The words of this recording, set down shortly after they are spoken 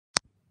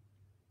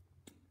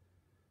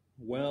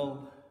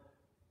Well,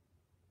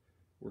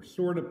 we're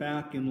sort of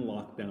back in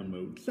lockdown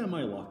mode,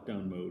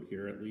 semi-lockdown mode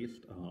here at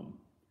least.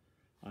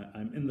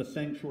 I'm in the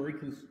sanctuary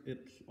because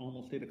it's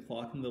almost 8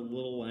 o'clock and the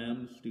little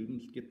lamb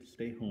students get to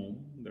stay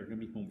home. They're going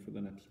to be home for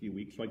the next few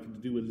weeks, so I get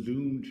to do a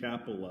Zoom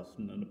chapel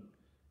lesson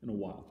in a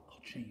while.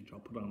 I'll change. I'll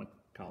put on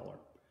a collar.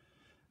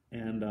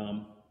 And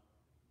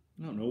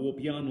I don't know, we'll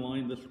be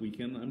online this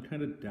weekend. I'm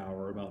kind of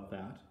dour about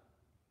that.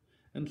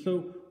 And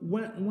so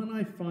when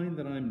I find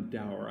that I'm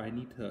dour, I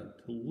need to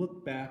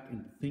look back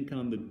and think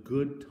on the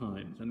good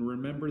times and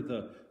remember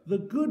the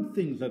good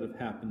things that have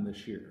happened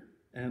this year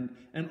and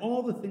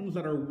all the things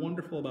that are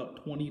wonderful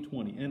about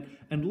 2020.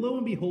 And lo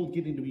and behold,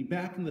 getting to be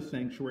back in the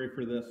sanctuary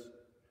for this,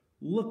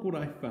 look what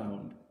I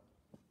found.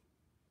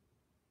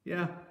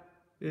 Yeah,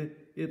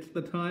 it's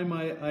the time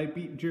I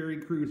beat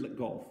Jerry Cruz at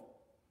golf.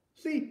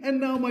 See,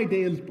 and now my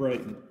day is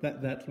brightened.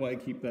 That's why I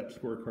keep that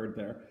scorecard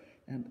there.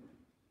 And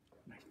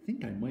I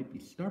think I might be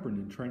stubborn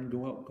and try and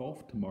go out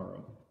golf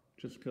tomorrow,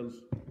 just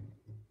because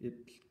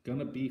it's going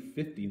to be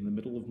 50 in the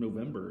middle of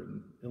November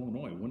in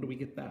Illinois. When do we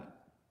get that?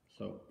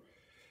 So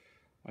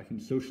I can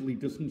socially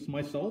distance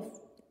myself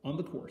on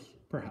the course,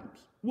 perhaps.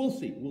 We'll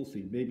see,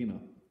 maybe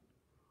not.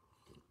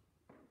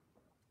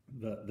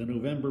 The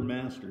November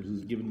Masters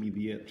is giving me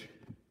the itch.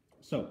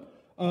 So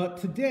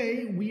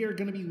today we are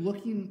going to be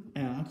looking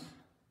at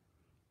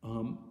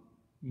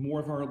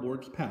more of our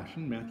Lord's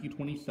Passion, Matthew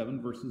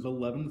 27, verses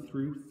 11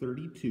 through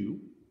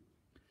 32,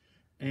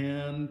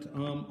 and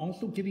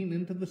also getting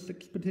into the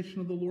sixth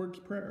petition of the Lord's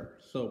Prayer.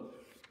 So,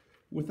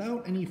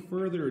 without any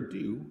further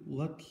ado,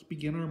 let's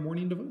begin our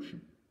morning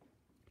devotion.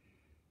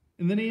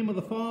 In the name of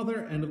the Father,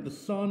 and of the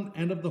Son,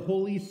 and of the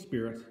Holy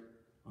Spirit,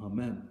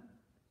 Amen.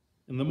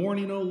 In the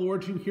morning, O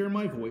Lord, you hear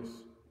my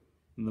voice.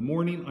 In the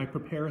morning I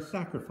prepare a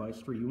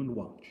sacrifice for you and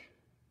watch.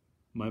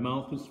 My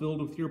mouth is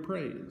filled with your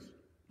praise,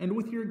 and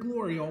with your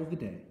glory all the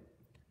day.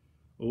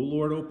 O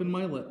Lord, open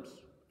my lips,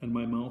 and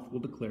my mouth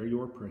will declare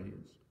your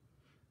praise.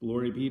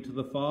 Glory be to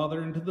the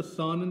Father, and to the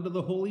Son, and to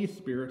the Holy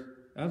Spirit,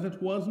 as it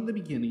was in the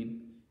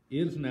beginning,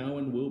 is now,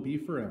 and will be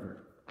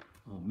forever.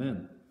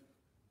 Amen.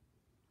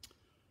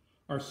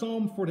 Our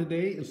psalm for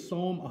today is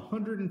Psalm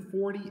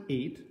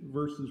 148,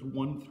 verses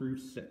 1 through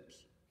 6.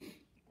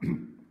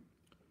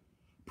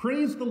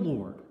 Praise the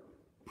Lord.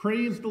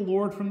 Praise the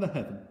Lord from the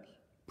heavens.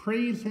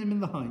 Praise him in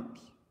the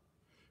heights.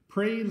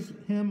 Praise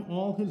him,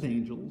 all his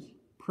angels.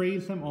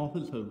 Praise him, all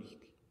his hosts.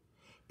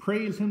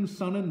 Praise him,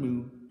 sun and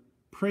moon.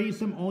 Praise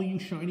him, all you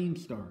shining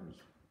stars.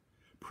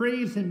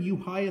 Praise him, you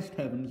highest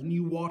heavens, and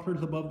you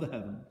waters above the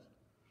heavens.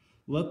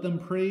 Let them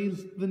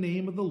praise the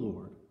name of the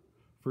Lord,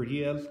 for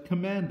he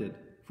commanded,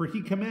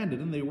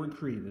 and they were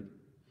created.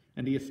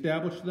 And he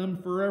established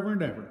them forever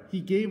and ever.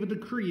 He gave a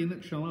decree, and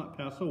it shall not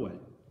pass away.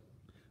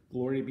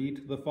 Glory be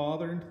to the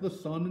Father, and to the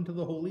Son, and to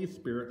the Holy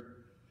Spirit,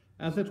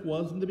 as it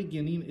was in the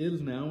beginning,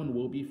 is now, and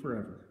will be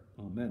forever.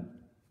 Amen.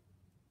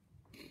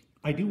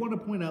 I do want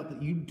to point out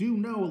that you do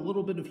know a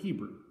little bit of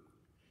Hebrew.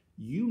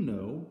 You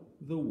know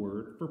the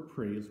word for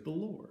praise the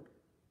Lord.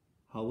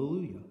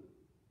 Hallelujah.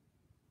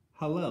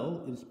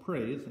 Hallel is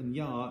praise, and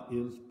Yah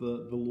is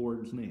the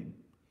Lord's name.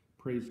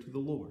 Praise to the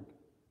Lord.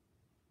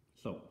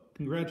 So,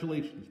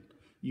 congratulations.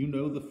 You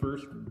know the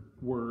first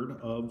word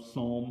of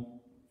Psalm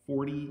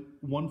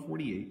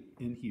 148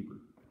 in Hebrew.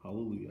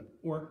 Hallelujah.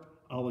 Or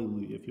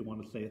Alleluia, if you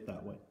want to say it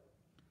that way.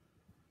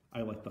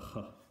 I like the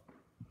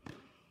H.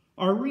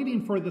 Our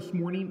reading for this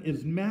morning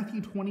is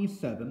Matthew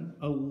 27,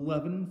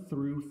 11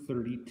 through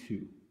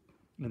 32.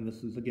 And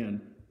this is,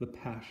 again, the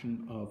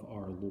Passion of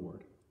our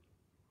Lord.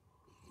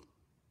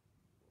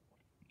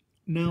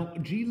 Now,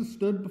 Jesus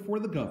stood before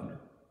the governor,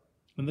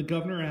 and the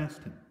governor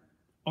asked him,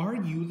 "Are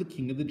you the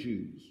king of the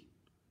Jews?"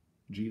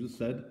 Jesus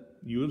said,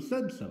 "You have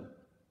said so."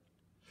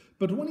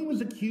 But when he was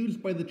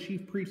accused by the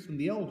chief priests and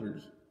the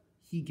elders,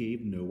 he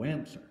gave no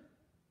answer.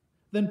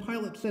 Then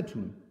Pilate said to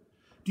him,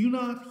 "Do you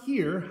not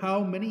hear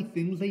how many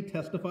things they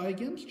testify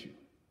against you?"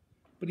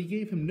 But he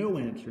gave him no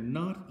answer,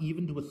 not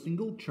even to a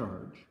single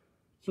charge,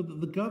 so that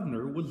the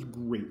governor was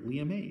greatly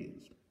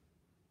amazed.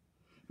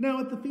 Now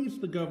at the feast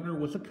the governor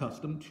was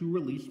accustomed to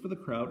release for the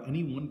crowd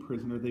any one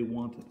prisoner they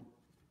wanted.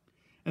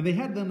 And they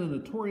had then a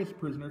notorious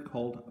prisoner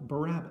called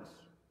Barabbas.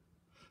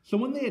 So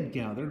when they had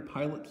gathered,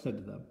 Pilate said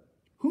to them,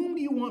 "Whom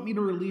do you want me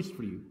to release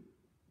for you,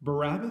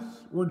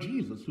 Barabbas or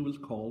Jesus, who is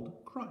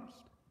called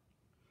Christ?"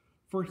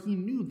 For he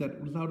knew that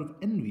it was out of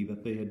envy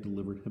that they had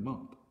delivered him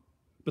up.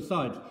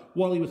 Besides,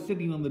 while he was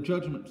sitting on the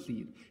judgment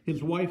seat,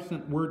 his wife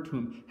sent word to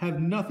him,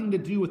 "Have nothing to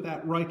do with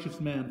that righteous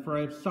man, for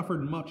I have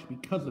suffered much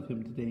because of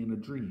him today in a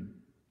dream."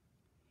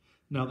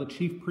 Now the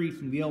chief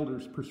priests and the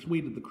elders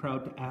persuaded the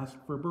crowd to ask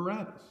for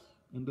Barabbas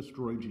and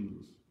destroy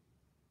Jesus.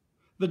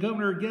 The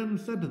governor again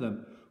said to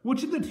them,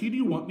 "Which of the two do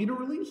you want me to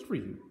release for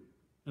you?"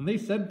 And they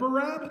said,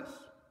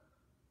 "Barabbas."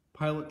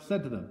 Pilate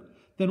said to them,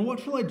 "Then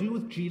what shall I do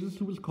with Jesus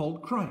who is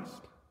called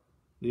Christ?"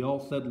 They all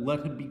said,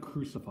 "Let him be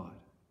crucified."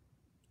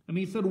 And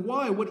he said,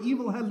 "Why? What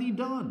evil has he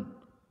done?"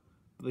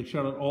 But they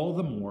shouted all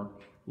the more,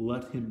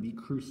 "Let him be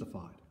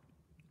crucified."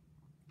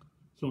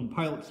 So when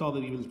Pilate saw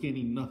that he was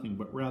gaining nothing,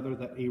 but rather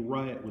that a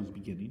riot was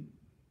beginning,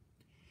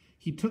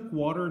 He took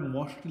water and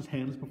washed his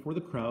hands before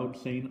the crowd,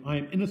 saying, I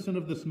am innocent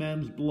of this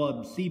man's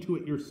blood. See to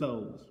it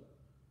yourselves.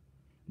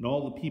 And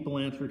all the people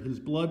answered, His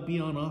blood be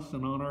on us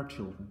and on our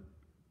children.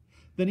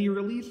 Then he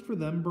released for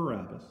them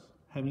Barabbas,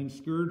 having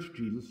scourged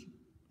Jesus,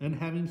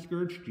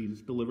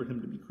 delivered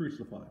him to be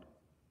crucified.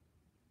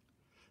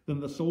 Then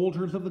the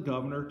soldiers of the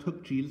governor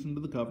took Jesus into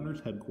the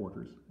governor's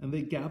headquarters, and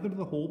they gathered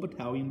the whole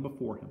battalion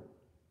before him.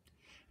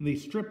 And they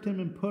stripped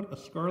him and put a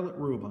scarlet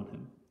robe on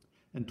him,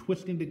 and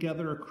twisting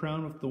together a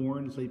crown of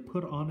thorns, they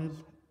put it on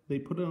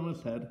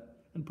his head,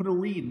 and put a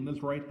reed in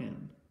his right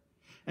hand.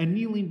 And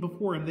kneeling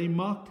before him, they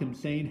mocked him,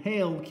 saying,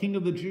 Hail, King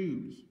of the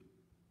Jews!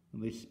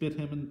 And they spit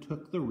him and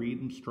took the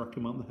reed and struck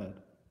him on the head.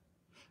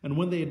 And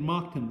when they had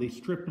mocked him, they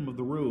stripped him of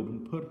the robe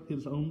and put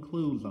his own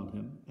clothes on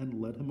him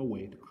and led him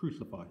away to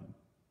crucify him.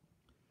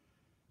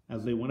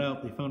 As they went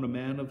out, they found a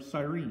man of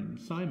Cyrene,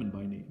 Simon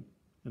by name,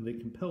 and they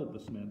compelled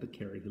this man to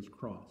carry his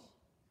cross.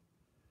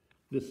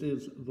 This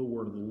is the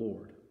word of the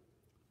Lord.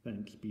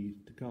 Thanks be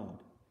to God.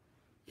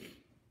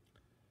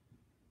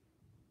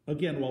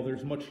 Again, while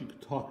there's much you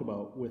could talk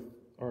about with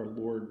our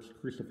Lord's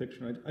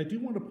crucifixion, I do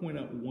want to point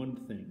out one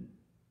thing.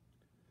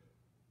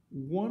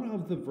 One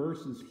of the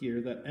verses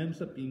here that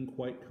ends up being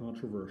quite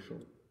controversial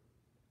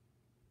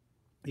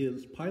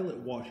is Pilate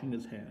washing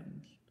his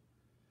hands,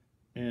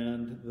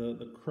 and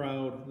the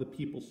crowd, the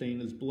people saying,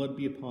 His blood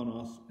be upon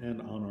us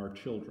and on our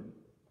children.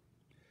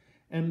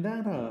 And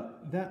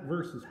that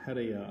verse has had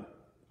a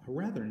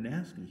rather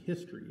nasty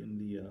history in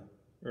the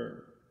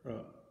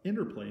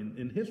interplay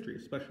in history,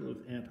 especially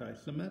with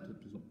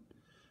anti-Semitism,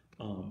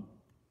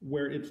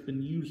 where it's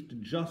been used to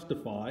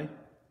justify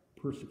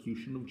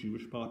persecution of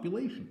Jewish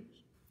populations.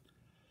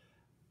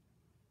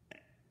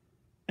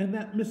 And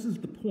that misses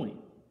the point.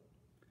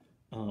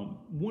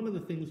 One of the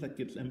things that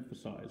gets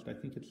emphasized, I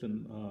think it's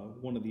in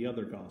one of the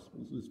other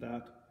Gospels, is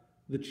that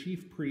the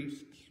chief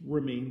priests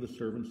remain the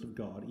servants of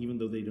God, even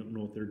though they don't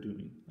know what they're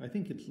doing. I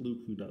think it's Luke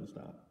who does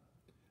that.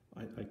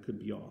 I could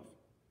be off.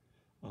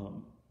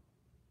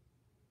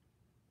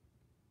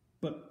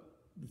 But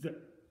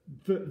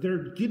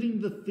they're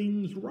getting the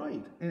things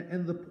right.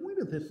 And the point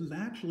of this is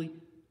actually,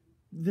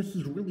 this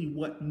is really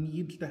what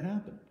needs to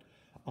happen.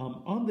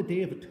 On the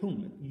Day of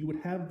Atonement, you would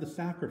have the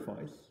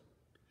sacrifice,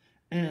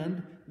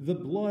 and the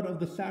blood of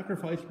the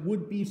sacrifice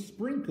would be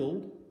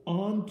sprinkled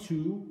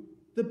onto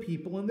the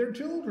people and their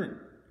children.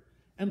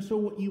 And so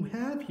what you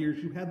have here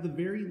is you have the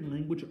very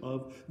language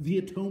of the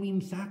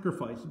atoning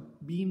sacrifice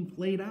being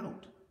played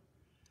out.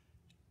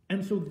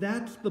 And so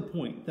that's the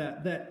point,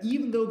 that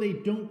even though they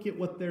don't get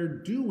what they're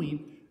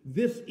doing,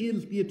 this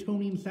is the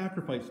atoning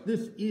sacrifice.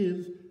 This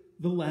is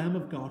the Lamb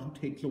of God who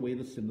takes away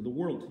the sin of the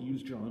world, to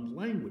use John's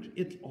language.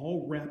 It's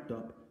all wrapped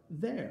up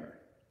there.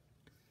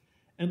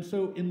 And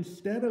so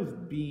instead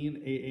of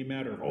being a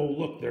matter of, oh,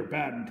 look, they're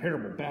bad and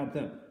terrible, bad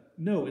them.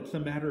 No, it's a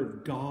matter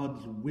of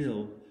God's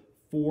will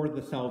for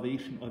the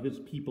salvation of his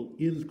people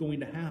is going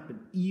to happen,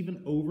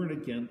 even over and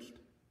against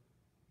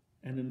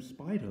and in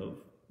spite of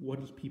what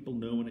his people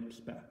know and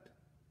expect.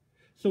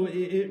 So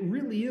it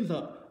really is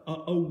a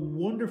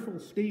wonderful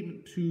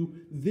statement to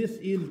this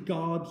is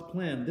God's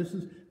plan. This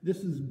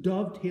is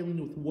dovetailing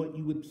with what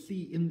you would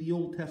see in the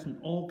Old Testament,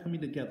 all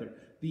coming together.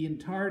 The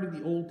entirety of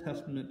the Old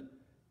Testament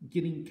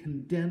getting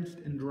condensed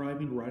and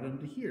driving right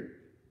onto here.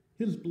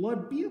 His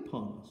blood be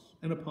upon us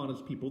and upon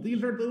his people.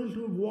 These are those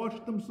who have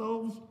washed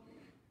themselves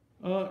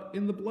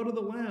in the blood of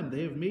the Lamb.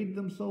 They have made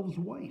themselves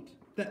white.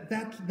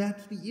 That's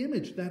the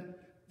image.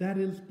 That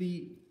is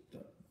the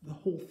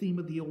whole theme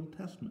of the Old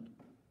Testament.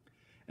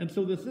 And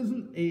so this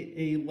isn't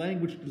a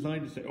language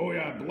designed to say, oh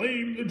yeah,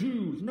 blame the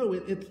Jews. No,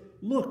 it's,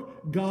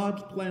 look,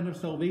 God's plan of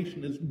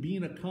salvation is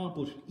being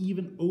accomplished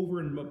even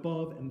over and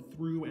above and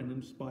through and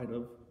in spite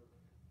of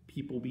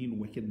people being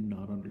wicked and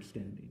not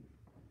understanding.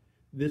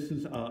 This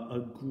is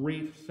a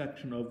great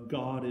section of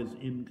God is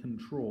in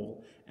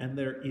control and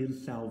there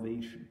is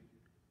salvation.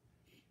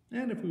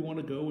 And if we want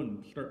to go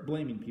and start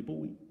blaming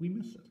people, we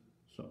miss it.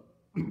 So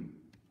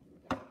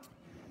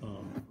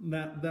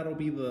that'll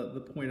be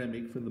the point I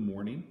make for the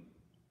morning.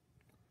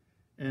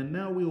 And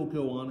now we will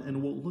go on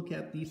and we'll look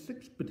at the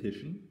sixth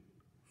petition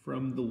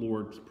from the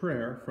Lord's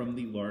Prayer from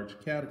the Large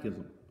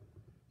Catechism.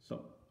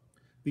 So,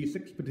 the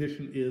sixth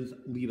petition is,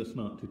 lead us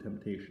not into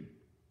temptation.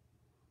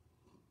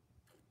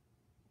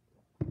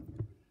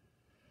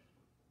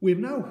 We have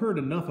now heard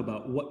enough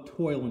about what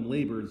toil and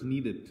labor is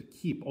needed to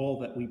keep all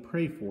that we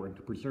pray for and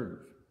to preserve.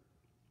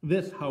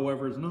 This,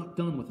 however, is not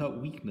done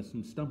without weakness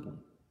and stumbling.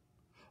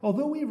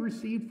 Although we have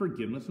received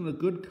forgiveness and a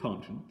good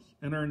conscience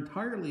and are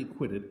entirely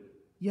acquitted,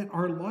 yet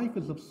our life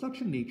is of such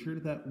a nature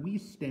that we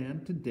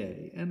stand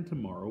today and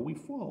tomorrow we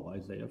fall,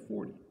 Isaiah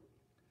 40.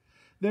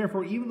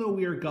 Therefore, even though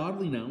we are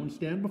godly now and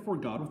stand before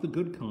God with a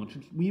good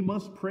conscience, we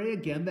must pray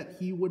again that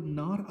he would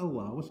not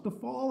allow us to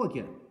fall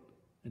again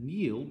and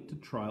yield to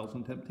trials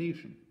and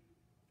temptation.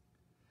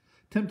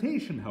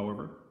 Temptation,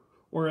 however,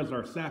 or as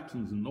our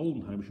Saxons in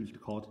olden times used to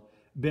call it,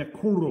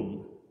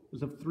 bekurum,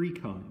 is of three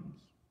kinds,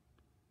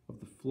 of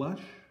the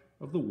flesh,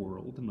 of the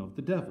world, and of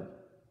the devil.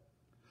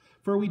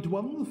 For we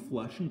dwell in the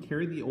flesh and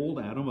carry the old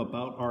Adam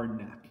about our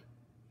neck.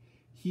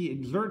 He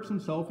exerts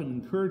himself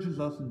and encourages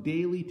us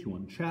daily to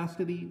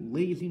unchastity,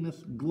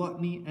 laziness,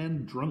 gluttony,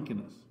 and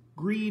drunkenness,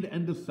 greed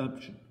and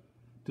deception,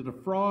 to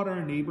defraud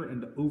our neighbor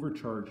and to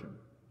overcharge him.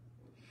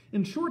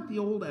 In short, the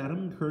old Adam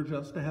encouraged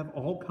us to have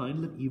all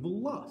kinds of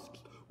evil lusts,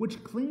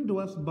 which cling to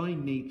us by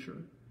nature,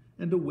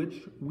 and to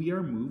which we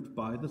are moved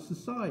by the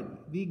society,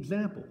 the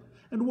example,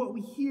 and what we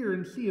hear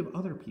and see of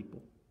other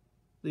people.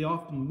 They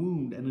often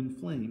wound and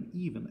inflame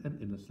even an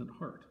innocent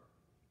heart.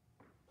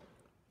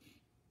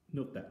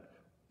 Note that.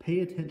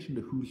 Pay attention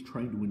to who's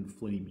trying to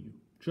inflame you.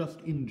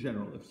 Just in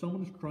general, if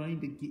someone's trying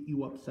to get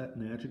you upset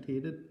and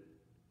agitated,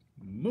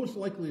 most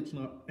likely it's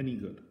not any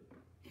good.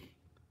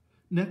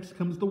 Next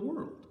comes the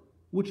world,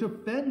 which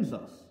offends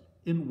us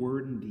in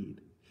word and deed.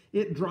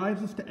 It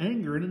drives us to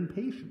anger and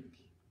impatience.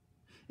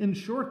 In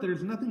short, there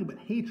is nothing but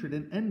hatred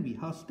and envy,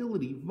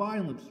 hostility,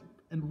 violence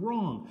and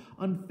wrong,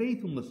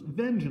 unfaithfulness,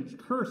 vengeance,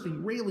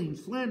 cursing, railing,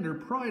 slander,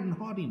 pride and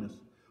haughtiness,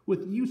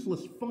 with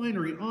useless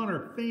finery,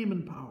 honor, fame,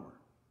 and power.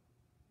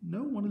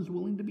 No one is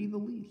willing to be the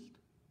least.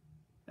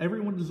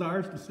 Everyone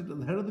desires to sit at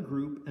the head of the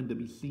group and to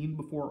be seen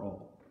before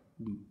all.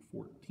 Luke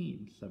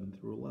 14, 7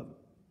 through 11.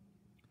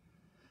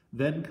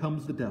 Then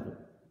comes the devil,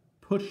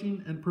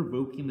 pushing and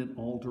provoking in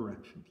all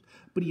directions.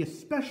 But he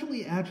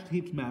especially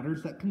agitates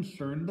matters that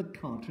concern the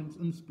conscience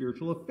and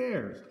spiritual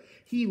affairs.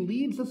 He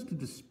leads us to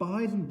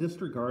despise and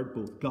disregard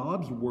both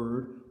God's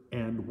word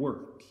and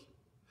works.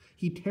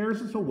 He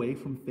tears us away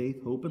from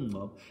faith, hope, and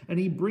love, and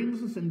he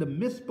brings us into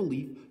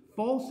misbelief,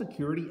 false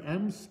security,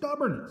 and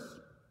stubbornness.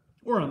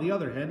 Or on the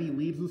other hand, he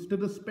leads us to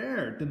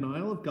despair,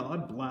 denial of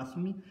God,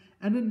 blasphemy,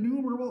 and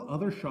innumerable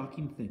other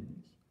shocking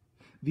things.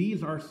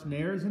 These are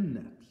snares and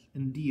nets,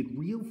 indeed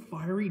real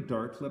fiery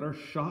darts that are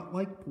shot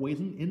like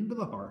poison into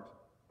the heart,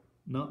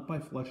 not by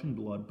flesh and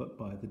blood, but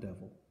by the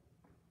devil.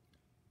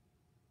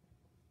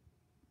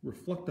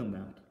 Reflect on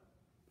that,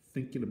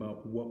 thinking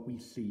about what we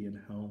see and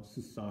how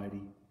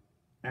society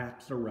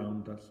acts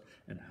around us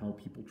and how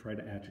people try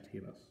to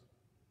agitate us.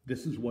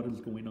 This is what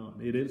is going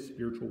on. It is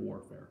spiritual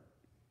warfare.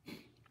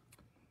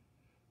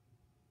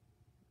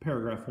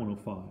 Paragraph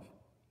 105.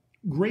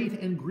 Great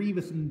and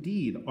grievous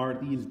indeed are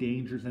these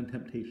dangers and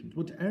temptations,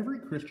 which every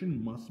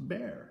Christian must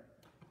bear.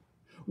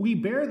 We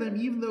bear them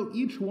even though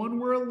each one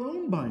were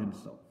alone by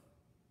himself.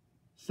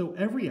 So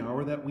every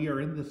hour that we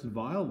are in this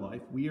vile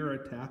life, we are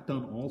attacked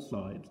on all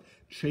sides,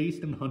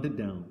 chased and hunted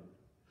down.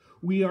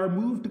 We are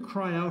moved to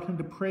cry out and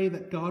to pray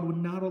that God would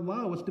not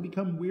allow us to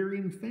become weary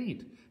and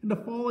faint, and to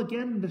fall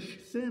again into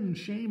sin,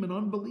 shame, and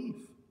unbelief.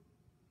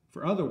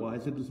 For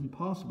otherwise it is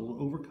impossible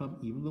to overcome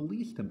even the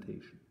least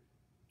temptation.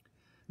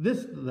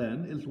 This,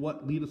 then, is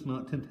what lead us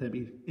not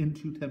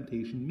into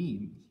temptation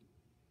means.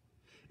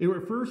 It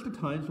refers to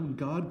times when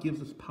God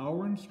gives us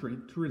power and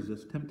strength to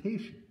resist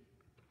temptation.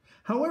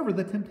 However,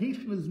 the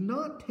temptation is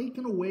not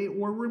taken away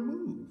or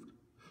removed.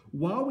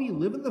 While we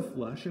live in the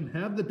flesh and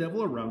have the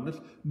devil around us,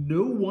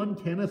 no one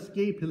can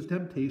escape his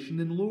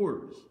temptation and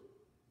lures.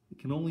 It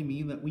can only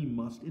mean that we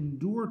must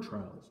endure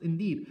trials,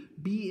 indeed,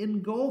 be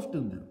engulfed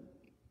in them.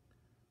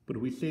 But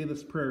we say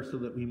this prayer so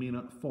that we may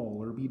not fall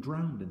or be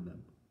drowned in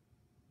them.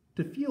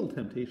 To feel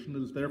temptation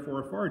is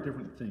therefore a far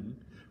different thing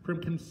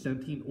from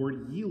consenting or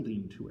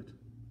yielding to it.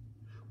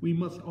 We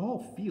must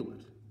all feel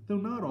it, though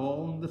not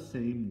all in the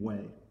same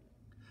way.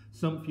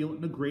 Some feel it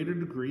in a greater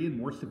degree and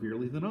more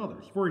severely than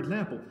others. For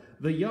example,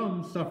 the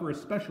young suffer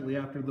especially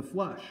after the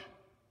flesh.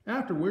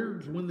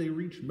 Afterwards, when they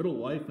reach middle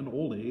life and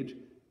old age,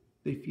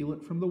 they feel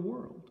it from the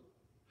world.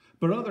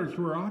 But others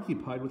who are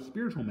occupied with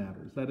spiritual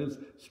matters, that is,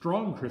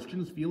 strong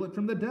Christians, feel it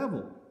from the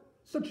devil.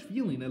 Such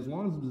feeling, as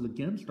long as it is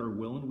against our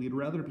will and we'd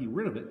rather be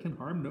rid of it, can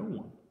harm no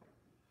one.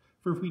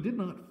 For if we did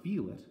not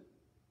feel it,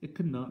 it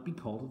could not be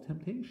called a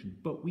temptation,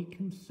 but we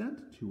consent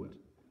to it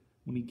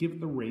when we give it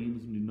the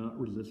reins and do not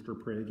resist or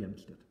pray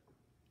against it.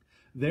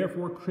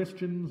 Therefore,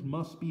 Christians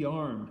must be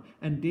armed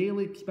and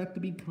daily expect to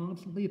be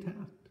constantly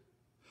attacked.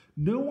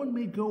 No one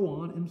may go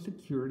on in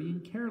security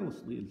and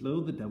carelessly as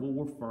though the devil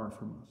were far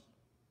from us.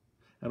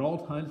 At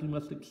all times we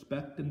must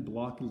expect and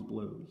block his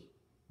blows.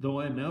 Though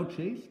I am now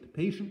chaste,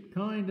 patient,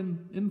 kind,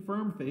 and in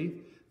firm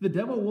faith, the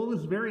devil will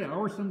this very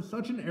hour send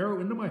such an arrow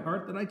into my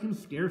heart that I can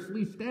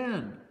scarcely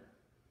stand.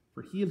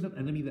 For he is an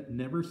enemy that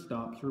never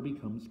stops or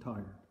becomes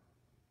tired.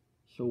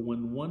 So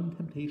when one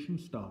temptation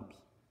stops,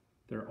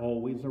 there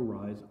always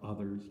arise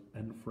others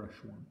and fresh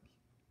ones.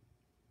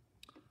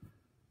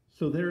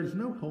 So there is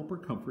no help or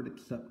comfort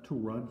except to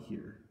run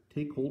here,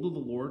 take hold of the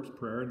Lord's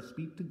Prayer, and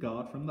speak to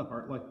God from the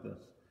heart like this.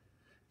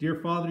 Dear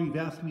Father, you've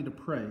asked me to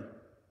pray.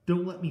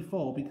 Don't let me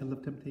fall because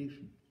of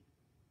temptation.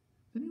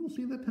 Then you will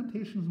see that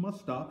temptations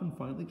must stop and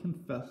finally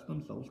confess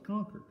themselves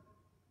conquered.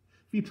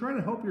 If you try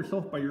to help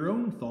yourself by your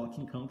own thoughts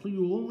and counsel,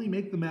 you will only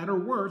make the matter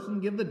worse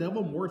and give the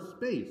devil more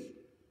space,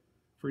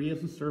 for he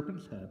has a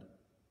serpent's head.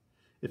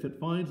 If it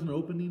finds an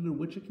opening into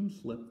which it can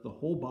slip, the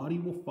whole body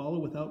will follow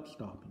without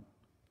stopping.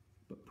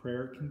 But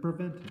prayer can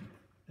prevent him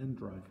and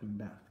drive him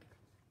back.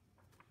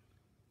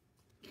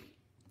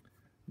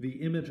 The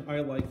image I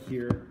like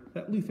here,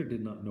 that Luther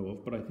did not know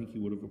of, but I think he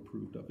would have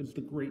approved of, is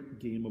the great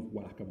game of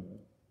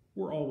whack-a-mole.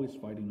 We're always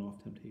fighting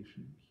off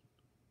temptations.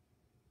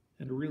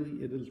 And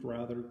really, it is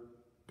rather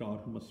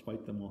God who must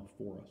fight them off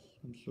for us.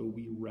 And so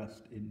we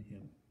rest in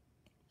him.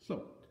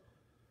 So,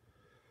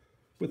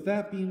 with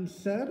that being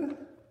said,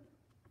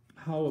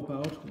 how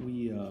about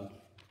we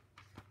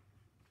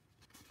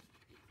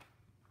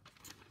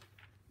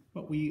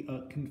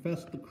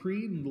confess the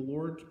creed and the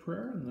Lord's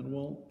Prayer, and then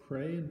we'll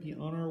pray and be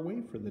on our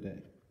way for the day.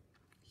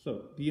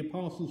 So, the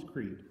Apostles'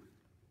 Creed.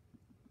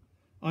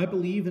 I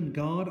believe in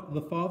God,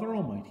 the Father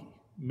Almighty,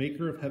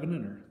 maker of heaven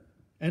and earth,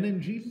 and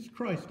in Jesus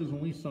Christ, his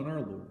only Son,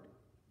 our Lord,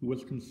 who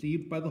was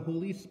conceived by the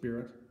Holy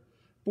Spirit,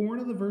 born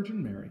of the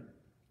Virgin Mary,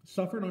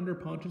 suffered under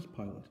Pontius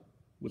Pilate,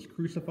 was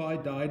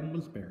crucified, died, and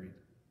was buried.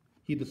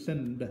 He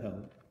descended into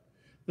hell.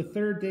 The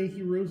third day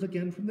he rose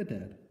again from the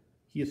dead.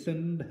 He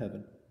ascended into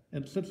heaven,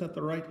 and sits at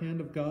the right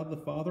hand of God the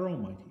Father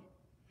Almighty.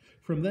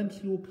 From thence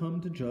he will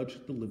come to judge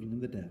the living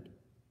and the dead.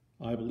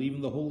 I believe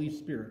in the Holy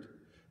Spirit,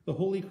 the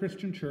holy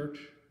Christian Church,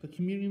 the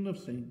communion of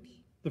saints,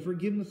 the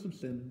forgiveness of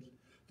sins,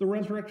 the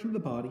resurrection of the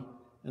body,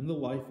 and the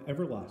life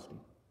everlasting.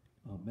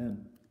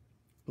 Amen.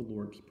 The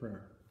Lord's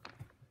Prayer.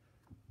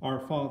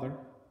 Our Father,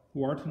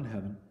 who art in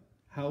heaven,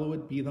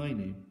 hallowed be thy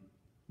name.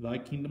 Thy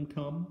kingdom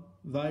come,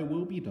 thy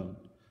will be done,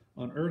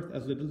 on earth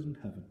as it is in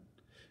heaven.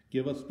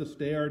 Give us this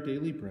day our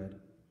daily bread,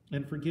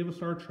 and forgive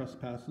us our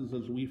trespasses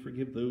as we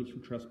forgive those who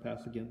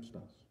trespass against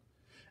us.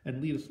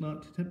 And lead us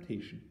not to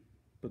temptation,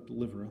 but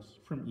deliver us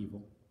from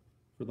evil.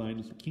 For thine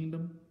is the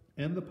kingdom,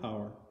 and the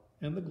power,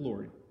 and the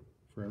glory,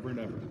 forever and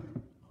ever.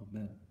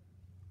 Amen.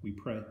 We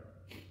pray.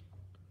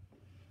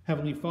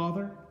 Heavenly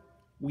Father,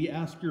 we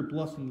ask your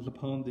blessings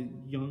upon the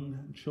young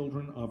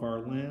children of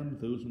our land,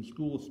 those in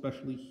school,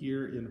 especially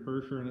here in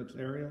Herscher and its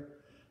area,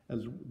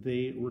 as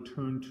they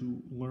return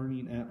to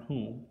learning at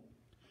home.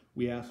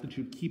 We ask that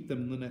you keep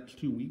them in the next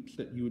 2 weeks,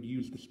 that you would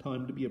use this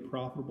time to be a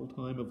profitable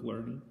time of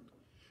learning,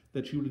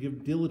 that you would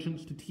give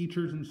diligence to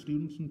teachers and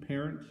students and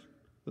parents,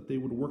 that they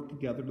would work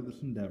together to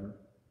this endeavor.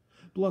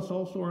 Bless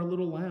also our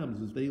little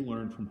lambs as they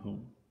learn from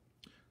home.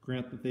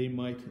 Grant that they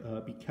might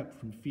be kept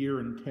from fear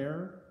and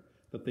terror,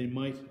 that they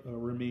might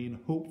remain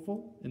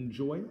hopeful and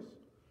joyous,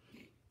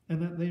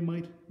 and that they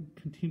might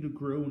continue to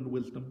grow in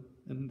wisdom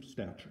and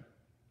stature.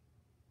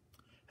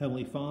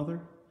 Heavenly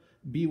Father,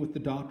 be with the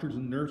doctors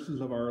and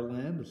nurses of our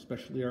land,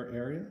 especially our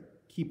area.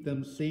 Keep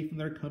them safe in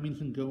their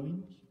comings and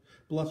goings.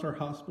 Bless our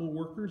hospital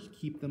workers.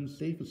 Keep them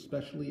safe,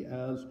 especially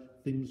as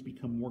things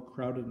become more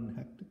crowded and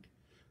hectic.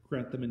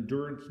 Grant them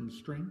endurance and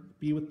strength.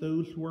 Be with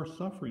those who are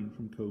suffering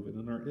from COVID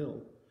and are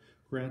ill.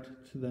 Grant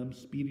to them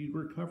speedy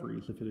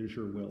recoveries, if it is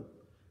your will.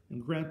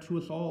 And grant to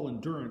us all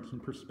endurance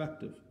and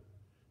perspective,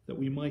 that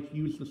we might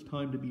use this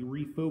time to be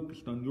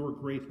refocused on your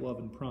great love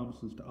and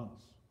promises to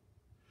us.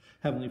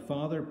 Heavenly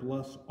Father,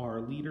 bless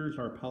our leaders,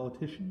 our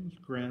politicians.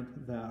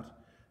 Grant that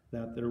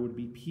there would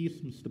be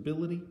peace and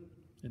stability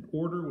and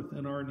order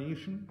within our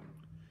nation,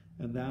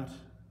 and that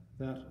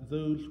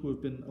those who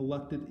have been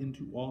elected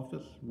into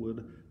office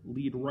would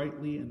lead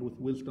rightly and with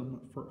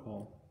wisdom for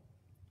all.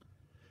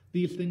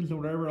 These things and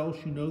whatever else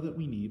you know that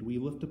we need, we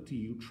lift up to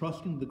you,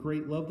 trusting the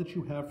great love that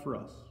you have for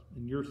us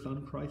in your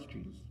Son, Christ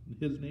Jesus.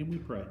 In his name we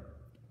pray.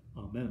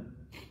 Amen.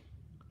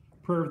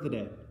 Prayer of the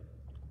day.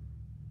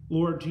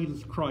 Lord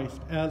Jesus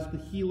Christ, as the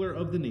healer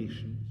of the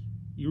nations,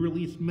 you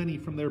released many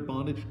from their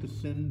bondage to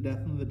sin, death,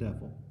 and the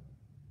devil.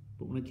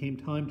 But when it came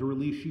time to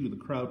release you, the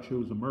crowd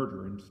chose a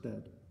murderer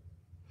instead.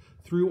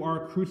 Through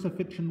our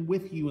crucifixion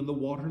with you in the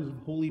waters of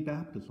holy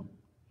baptism,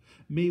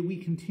 may we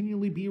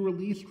continually be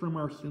released from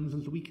our sins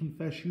as we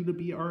confess you to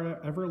be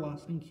our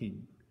everlasting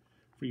King.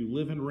 For you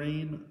live and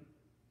reign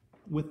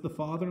with the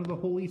Father and the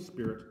Holy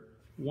Spirit,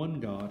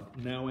 one God,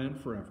 now and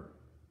forever.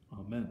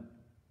 Amen.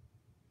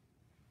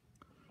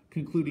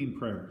 Concluding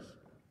prayers.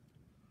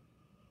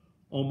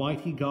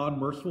 Almighty God,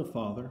 merciful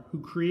Father,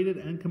 who created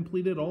and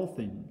completed all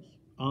things,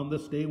 on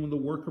this day when the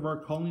work of our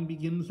calling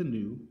begins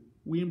anew,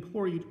 we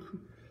implore you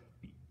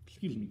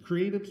to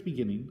create its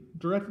beginning,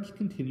 direct its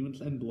continuance,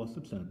 and bless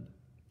its end,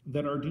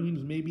 that our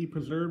doings may be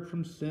preserved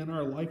from sin,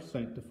 our life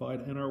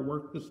sanctified, and our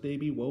work this day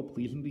be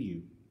well-pleasing to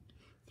you.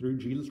 Through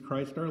Jesus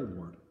Christ our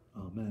Lord.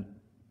 Amen.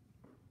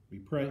 We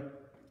pray.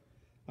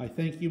 I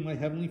thank you, my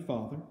heavenly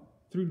Father,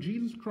 through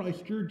Jesus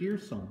Christ, your dear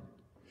Son,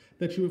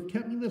 that you have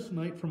kept me this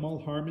night from all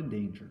harm and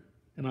danger.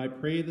 And I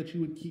pray that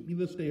you would keep me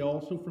this day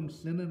also from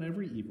sin and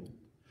every evil,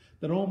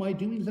 that all my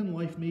doings in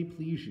life may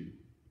please you.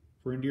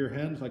 For into your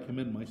hands I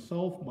commend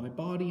myself, my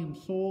body and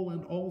soul,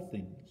 and all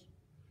things.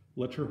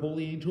 Let your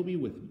holy angel be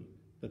with me,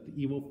 that the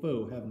evil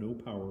foe have no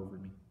power over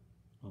me.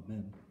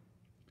 Amen.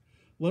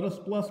 Let us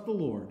bless the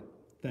Lord.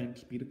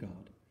 Thanks be to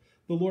God.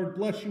 The Lord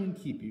bless you and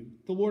keep you.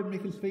 The Lord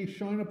make his face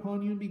shine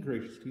upon you and be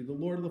gracious to you. The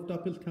Lord lift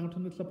up his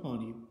countenance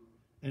upon you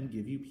and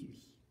give you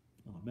peace.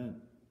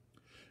 Amen.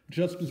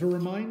 Just as a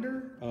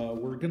reminder,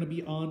 we're going to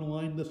be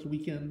online this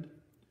weekend,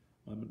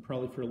 and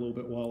probably for a little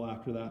bit while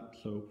after that,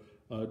 so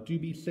do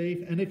be safe.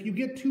 And if you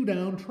get too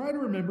down, try to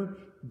remember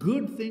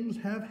good things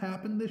have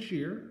happened this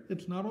year.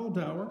 It's not all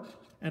dour.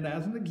 And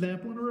as an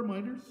example and a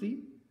reminder,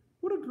 see,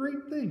 what a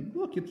great thing.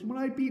 Look, it's when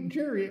I beat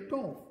Jerry at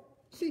golf.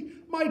 See,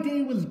 my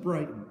day was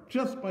brightened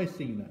just by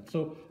seeing that.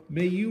 So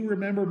may you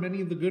remember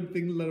many of the good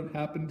things that have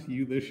happened to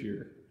you this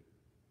year.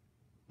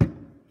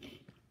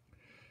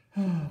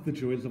 The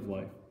joys of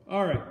life.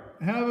 All right.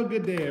 Have a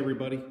good day,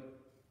 everybody.